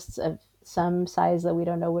journalists of some size that we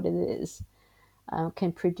don't know what it is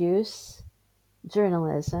can produce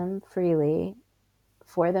journalism freely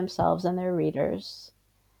for themselves and their readers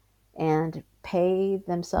and pay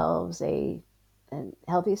themselves a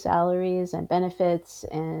healthy salaries and benefits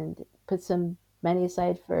and put some money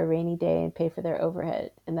aside for a rainy day and pay for their overhead.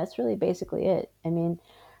 And that's really basically it. I mean,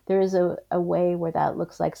 there is a way where that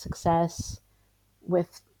looks like success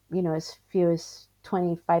with, as few as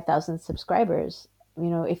 25,000 subscribers.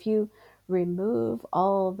 If you remove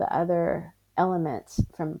all the other elements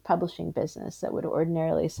from publishing business that would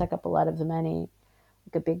ordinarily suck up a lot of the money,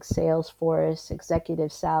 like a big sales force,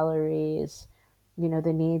 executive salaries,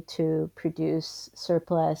 the need to produce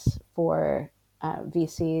surplus for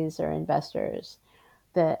VCs or investors,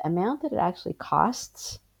 the amount that it actually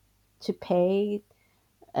costs to pay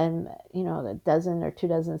a dozen or 2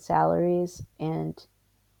 dozen salaries and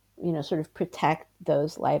sort of protect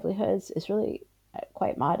those livelihoods is really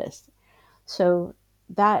quite modest. So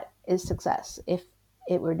that is success. If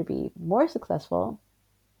it were to be more successful,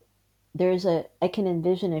 I can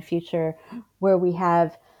envision a future where we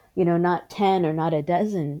have, not 10 or not a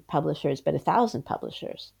dozen publishers, but 1,000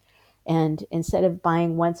 publishers. And instead of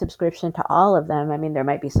buying one subscription to all of them, I mean, there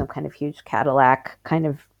might be some kind of huge Cadillac kind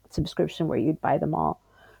of subscription where you'd buy them all,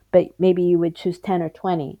 but maybe you would choose 10 or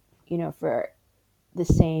 20, for the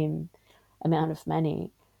same amount of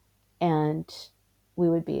money. And we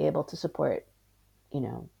would be able to support, you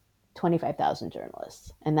know, 25,000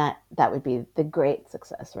 journalists. And that would be the great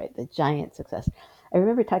success, right? The giant success. I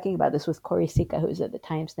remember talking about this with Corey Sika, who's at the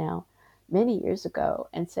Times now, many years ago,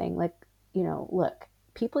 and saying, like, look,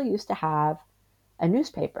 people used to have a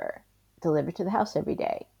newspaper delivered to the house every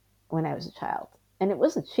day when I was a child. And it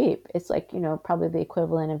wasn't cheap. It's like, probably the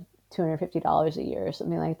equivalent of $250 a year or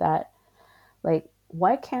something like that. Like,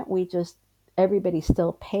 why can't we just, everybody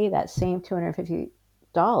still pay that same $250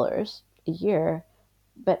 a year,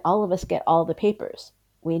 but all of us get all the papers?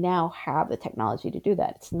 We now have the technology to do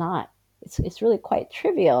that. It's really quite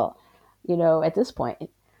trivial, at this point.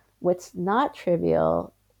 What's not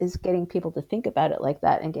trivial is getting people to think about it like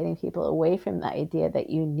that and getting people away from the idea that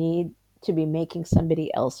you need to be making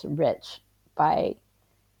somebody else rich by,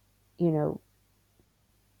 you know,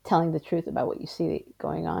 telling the truth about what you see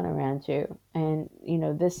going on around you. And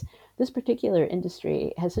this particular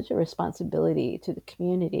industry has such a responsibility to the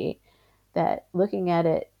community that looking at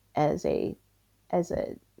it as a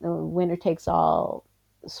winner takes all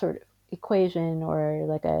sort of equation, or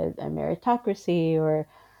like a meritocracy, or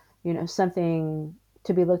something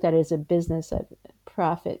to be looked at as a business of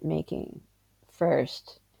profit making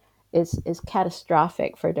first, is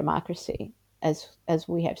catastrophic for democracy, as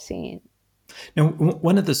we have seen. Now,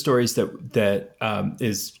 one of the stories that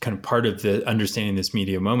is kind of part of the understanding this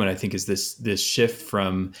media moment, I think, is this shift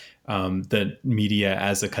from the media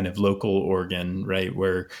as a kind of local organ, right?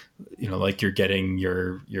 Where, like you're getting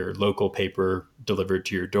your local paper delivered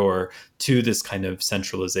to your door, to this kind of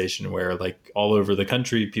centralization where, like, all over the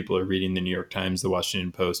country, people are reading the New York Times, the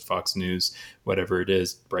Washington Post, Fox News, whatever it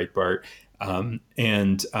is, Breitbart,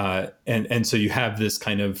 and so you have this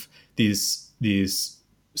kind of these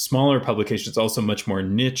smaller publications, also much more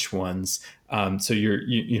niche ones. So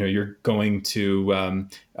you're going to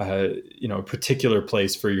a particular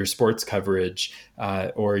place for your sports coverage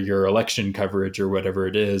or your election coverage or whatever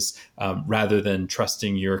it is, rather than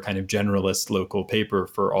trusting your kind of generalist local paper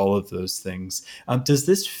for all of those things. Does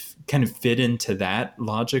this kind of fit into that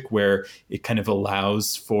logic where it kind of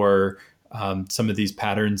allows for some of these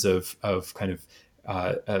patterns of kind of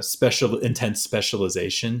a special intense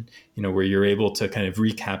specialization, where you're able to kind of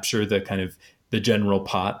recapture the kind of the general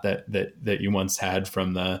pot that you once had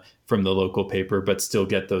from the local paper, but still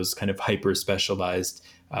get those kind of hyper specialized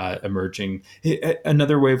emerging.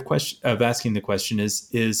 Another way of asking the question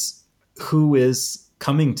is who is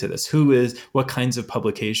coming to this? What kinds of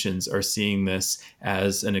publications are seeing this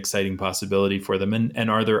as an exciting possibility for them, and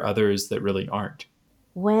are there others that really aren't?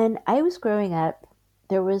 When I was growing up,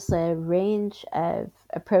 there was a range of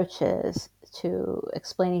approaches to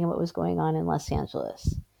explaining what was going on in Los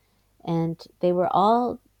Angeles, and they were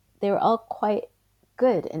all quite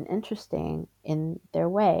good and interesting in their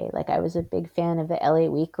way. Like I was a big fan of the LA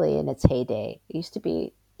Weekly in its heyday. It used to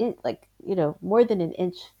be like, more than an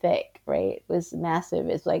inch thick, right? It was massive.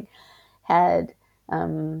 It's like had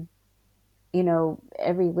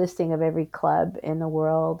every listing of every club in the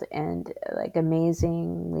world, and like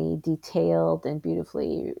amazingly detailed and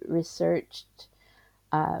beautifully researched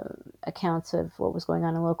uh, accounts of what was going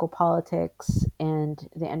on in local politics and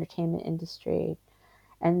the entertainment industry.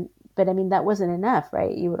 And but I mean that wasn't enough,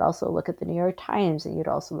 right? You would also look at the New York Times, and you'd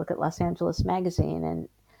also look at Los Angeles Magazine. And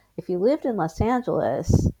if you lived in Los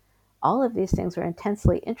Angeles, all of these things were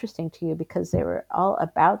intensely interesting to you because they were all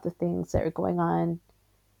about the things that were going on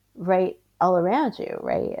right all around you,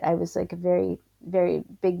 right? I was like a very, very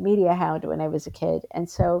big media hound when I was a kid. And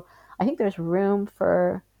so I think there's room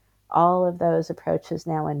for all of those approaches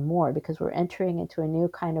now and more, because we're entering into a new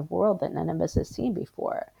kind of world that none of us has seen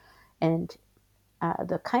before. And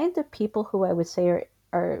the kinds of people who I would say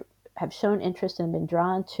are have shown interest and been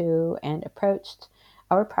drawn to and approached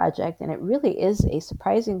our project, and it really is a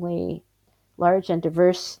surprisingly large and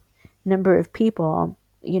diverse number of people,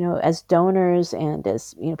 as donors and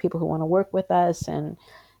as, people who want to work with us, and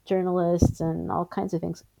journalists and all kinds of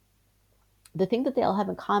things. The thing that they all have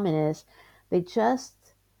in common is they just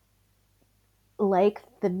like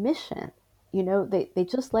the mission. They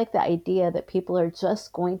just like the idea that people are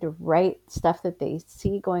just going to write stuff that they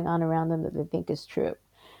see going on around them that they think is true.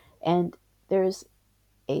 And there's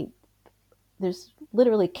a there's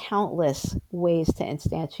literally countless ways to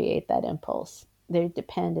instantiate that impulse. They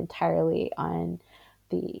depend entirely on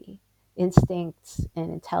the instincts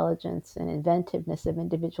and intelligence and inventiveness of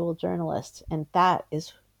individual journalists. And that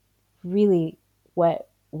is really what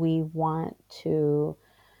we want to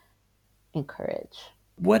encourage.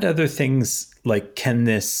 What other things like can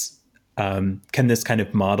this kind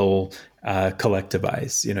of model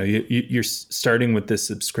collectivize? You're starting with this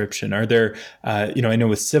subscription. Are there, I know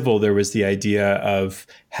with Civil there was the idea of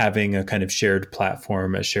having a kind of shared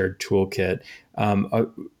platform, a shared toolkit.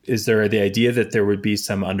 Is there the idea that there would be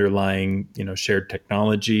some underlying, shared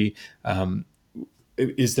technology?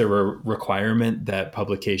 Is there a requirement that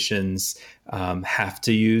publications have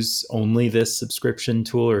to use only this subscription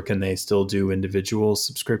tool, or can they still do individual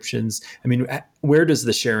subscriptions? I mean, where does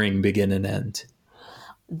the sharing begin and end?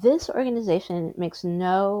 This organization makes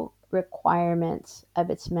no requirements of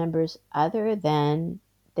its members other than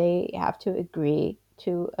they have to agree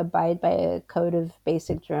to abide by a code of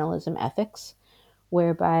basic journalism ethics,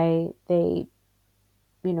 whereby they,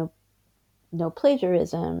 you know, no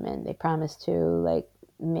plagiarism, and they promise to like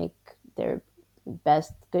make their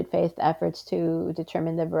best good faith efforts to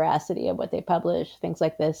determine the veracity of what they publish, things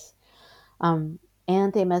like this. Um,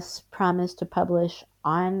 and they must promise to publish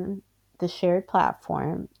on the shared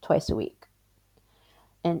platform twice a week.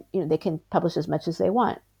 And they can publish as much as they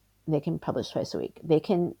want. They can publish twice a week. They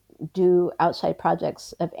can do outside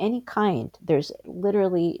projects of any kind. There's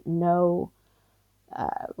literally no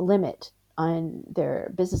limit on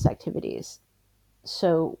their business activities.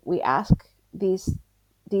 So we ask these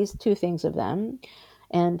two things of them,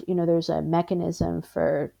 and there's a mechanism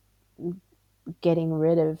for getting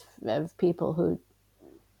rid of people who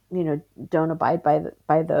don't abide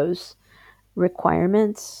by those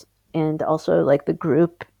requirements. And also, like, the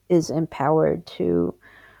group is empowered to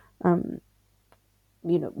um,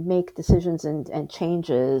 make decisions and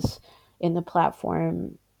changes in the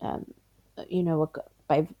platform, you know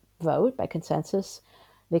by vote, by consensus.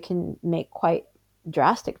 They can make quite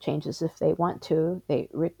drastic changes if they want to.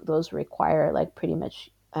 Those require like pretty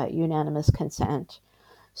much unanimous consent.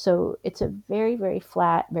 So it's a very, very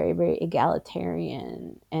flat, very, very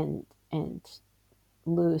egalitarian and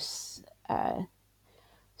loose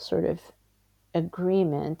sort of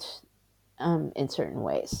agreement in certain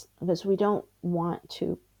ways, because we don't want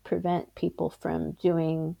to prevent people from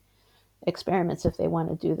doing experiments if they want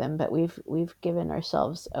to do them, but we've given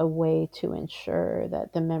ourselves a way to ensure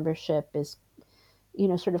that the membership is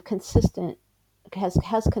sort of consistent,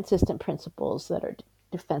 has consistent principles that are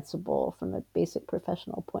defensible from a basic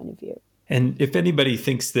professional point of view. And if anybody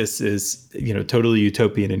thinks this is, totally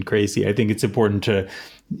utopian and crazy, I think it's important to,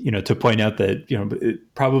 to point out that,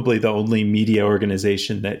 probably the only media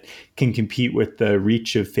organization that can compete with the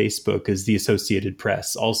reach of Facebook is the Associated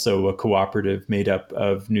Press, also a cooperative made up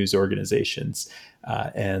of news organizations.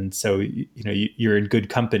 And so, you're in good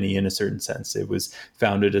company in a certain sense. It was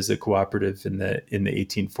founded as a cooperative in the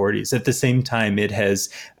 1840s. At the same time, it has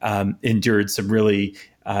endured some really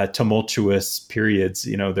tumultuous periods.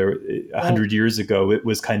 There 100 years ago, it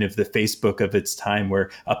was kind of the Facebook of its time,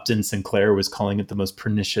 where Upton Sinclair was calling it the most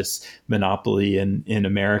pernicious monopoly in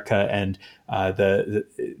America, and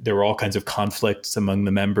there were all kinds of conflicts among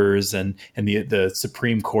the members, and the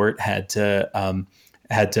Supreme Court had to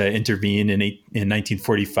intervene in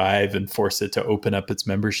 1945 and force it to open up its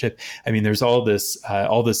membership. I mean, there's all this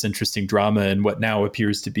interesting drama in what now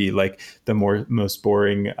appears to be like the most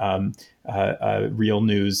boring real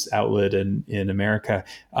news outlet in America.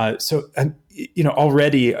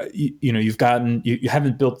 Already, you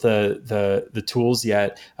haven't built the tools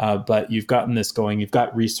yet, but you've gotten this going. You've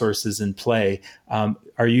got resources in play.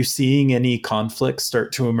 Are you seeing any conflicts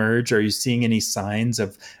start to emerge? Are you seeing any signs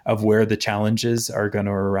of where the challenges are going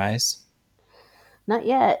to arise? Not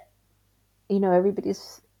yet.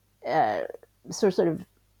 Everybody's sort of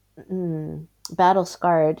battle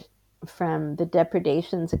scarred from the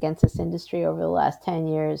depredations against this industry over the last 10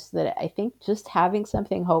 years, that I think just having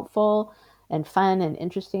something hopeful and fun and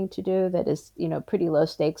interesting to do that is, pretty low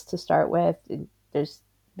stakes to start with. There's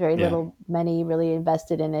very Yeah. little money really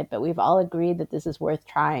invested in it, but we've all agreed that this is worth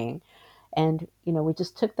trying. And, we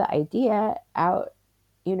just took the idea out,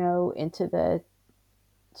 into the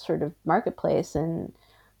sort of marketplace and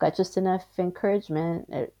got just enough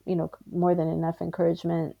encouragement, more than enough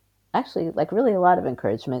encouragement, actually, like really a lot of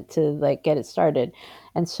encouragement to like get it started.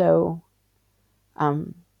 And so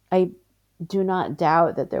I do not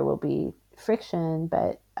doubt that there will be friction,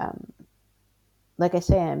 but like I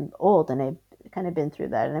say, I'm old and I've kind of been through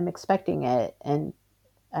that, and I'm expecting it, and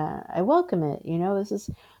I welcome it. This is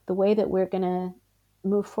the way that we're gonna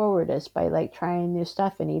move forward, is by like trying new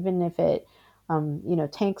stuff, and even if it,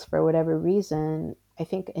 tanks for whatever reason, I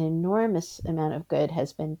think an enormous amount of good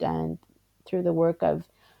has been done through the work of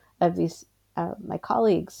these my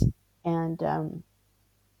colleagues, and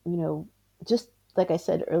just like I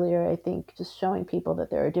said earlier, I think just showing people that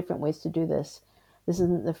there are different ways to do this. This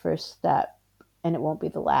isn't the first step, and it won't be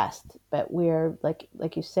the last. But we're like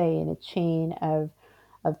you say, in a chain of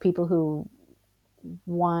people who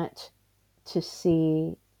want to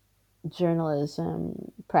see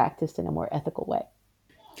journalism practiced in a more ethical way.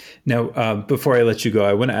 Now, before I let you go,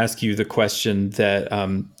 I want to ask you the question that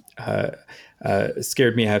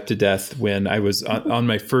scared me half to death when I was on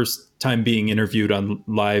my first time being interviewed on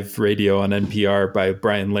live radio on NPR by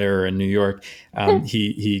Brian Lehrer in New York.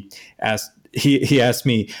 He asked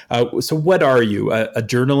me, so what are you, a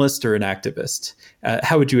journalist or an activist?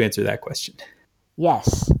 How would you answer that question?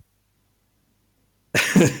 Yes.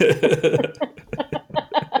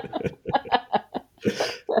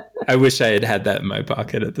 I wish I had that in my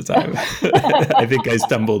pocket at the time. I think I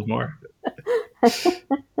stumbled more.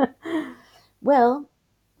 Well,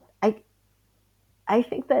 I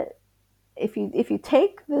think that if you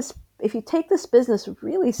take this business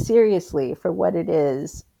really seriously for what it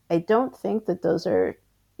is, I don't think that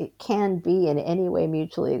it can be in any way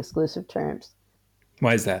mutually exclusive terms.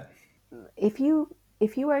 Why is that? If you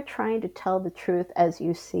are trying to tell the truth as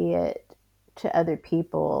you see it to other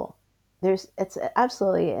people, it's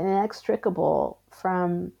absolutely inextricable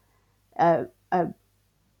from a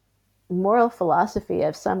moral philosophy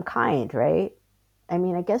of some kind, right? I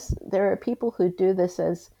mean, I guess there are people who do this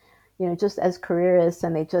as, just as careerists,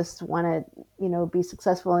 and they just want to, be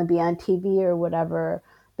successful and be on TV or whatever.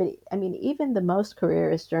 But I mean, even the most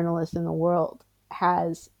careerist journalist in the world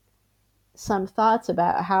has some thoughts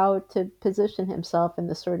about how to position himself in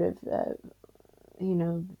the sort of, you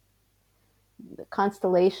know, the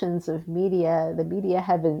constellations of media, the media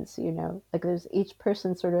heavens, like there's each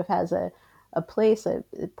person sort of has a place, a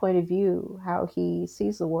point of view, how he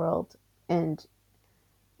sees the world. And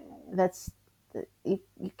that's, you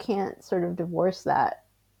can't sort of divorce that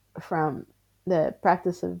from the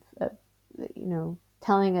practice of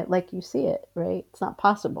telling it like you see it, right? It's not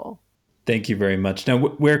possible. Thank you very much. Now,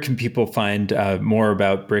 where can people find more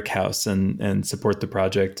about Brick House and support the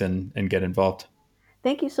project and get involved?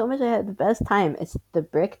 Thank you so much. I had the best time. It's the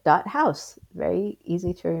brick.house. Very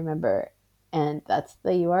easy to remember. And that's the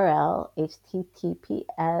URL,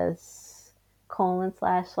 https://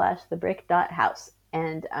 thebrick.house.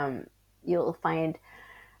 And you'll find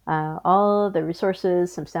all the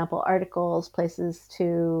resources, some sample articles, places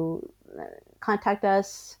to contact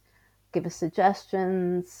us, give us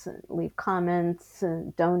suggestions, leave comments,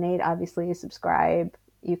 donate, obviously, subscribe.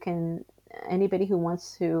 Anybody who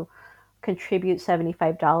wants to contribute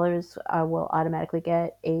 $75 will automatically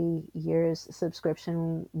get a year's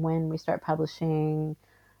subscription when we start publishing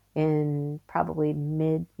in probably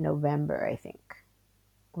mid-November, I think.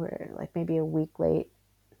 We're like maybe a week late.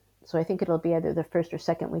 So I think it'll be either the first or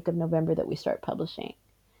second week of November that we start publishing.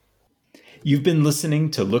 You've been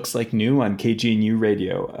listening to Looks Like New on KGNU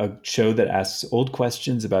Radio, a show that asks old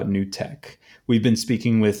questions about new tech. We've been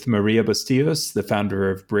speaking with Maria Bustillos, the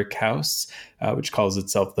founder of Brick House, which calls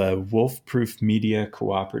itself the Wolf-Proof Media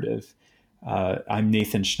Cooperative. I'm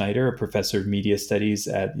Nathan Schneider, a professor of media studies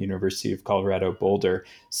at the University of Colorado Boulder.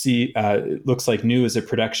 Looks Like New is a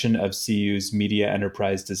production of CU's Media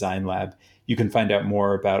Enterprise Design Lab. You can find out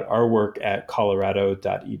more about our work at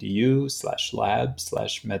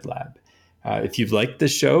colorado.edu/lab/medlab. If you've liked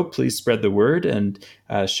this show, please spread the word and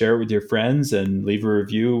share it with your friends and leave a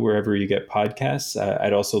review wherever you get podcasts.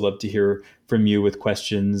 I'd also love to hear from you with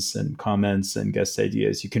questions and comments and guest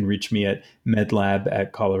ideas. You can reach me at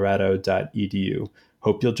medlab@colorado.edu.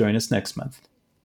 Hope you'll join us next month.